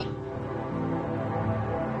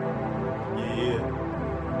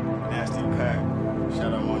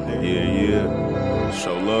Yeah.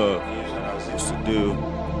 Show love. What's the deal?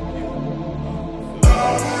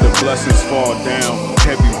 The blessings fall down.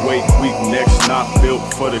 Heavyweight, weak necks, not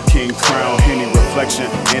built for the king crown. Henny reflection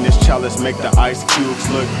in his chalice make the ice cubes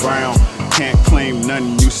look brown. Can't claim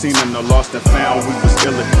nothing you seen in the lost and found. We was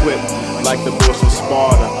ill-equipped like the boys from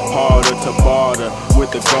Sparta. Harder to barter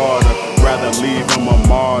with the garter. Rather leave him a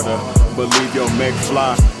martyr. Believe your meg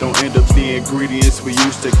fly, don't end up the ingredients we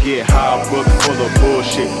used to get high. Book full of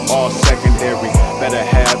bullshit, all secondary. Better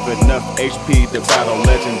have enough HP to battle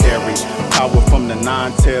legendary. Power from the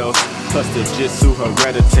nine tails, plus the jitsu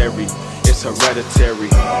hereditary. It's hereditary.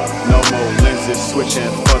 No more lenses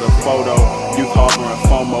switching for the photo. Youth harboring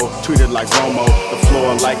FOMO, treated like Romo. The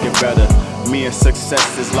floor like it better. Me and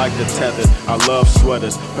success is like the tether. I love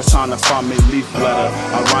sweaters, personify me leaf letter.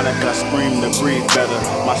 Ironic, I scream to breathe better.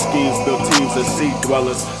 My schemes build teams of sea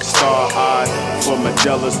dwellers. Star-eyed for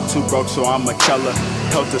Magellas. Too broke, so I'm a keller.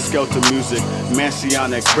 Helter-skelter music,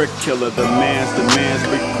 Messianic brick killer. The man's demands,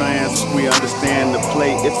 big plans. We understand the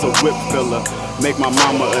play, it's a whip filler. Make my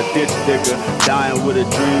mama a ditch digger. Dying with a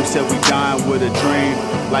dream, said we dying with a dream.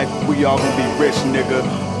 Like we all gon' be rich, nigga.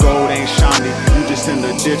 Gold ain't shiny, you just in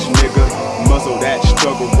the ditch, nigga. Muzzle that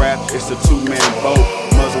struggle rap, it's a two-man boat.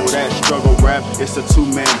 Muzzle that struggle rap, it's a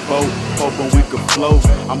two-man boat. Hoping we could float,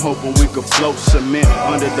 I'm hoping we could float. Cement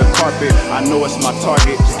under the carpet, I know it's my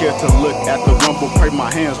target. Scared to look at the rumble, pray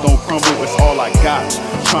my hands don't crumble, it's all I got.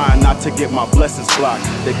 Trying not to get my blessings blocked,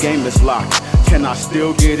 the game is locked. Can I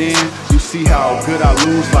still get in? You see how good I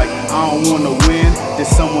lose, like I don't wanna win. Did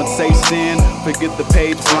someone say sin? Forget the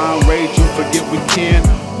page, blind rage, you forget we can.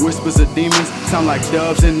 Whispers of demons sound like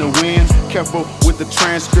doves in the wind. Careful with the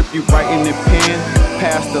transcript you writing in pen.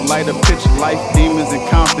 Past the lighter pitch, life demons in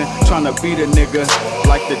Compton. Tryna beat a nigga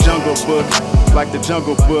like the Jungle Book, like the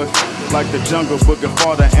Jungle Book, like the Jungle Book. If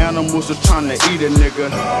all the animals are tryna eat a nigga,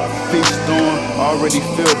 feast on, already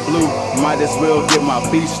feel blue. Might as well get my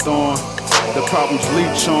beast on. The problems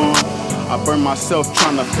leech on. I burn myself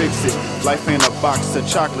tryna fix it. Life ain't a box of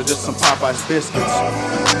chocolate, just some Popeye's biscuits.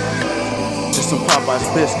 Just some Popeye's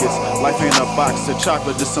biscuits. Life ain't a box of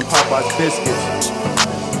chocolate, just some Popeye's biscuits.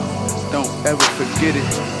 Don't ever forget it.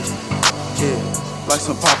 Yeah, like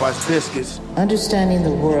some Popeye's biscuits. Understanding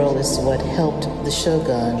the world is what helped the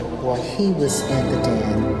shogun while he was in the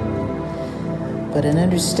den. But an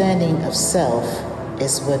understanding of self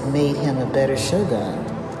is what made him a better shogun.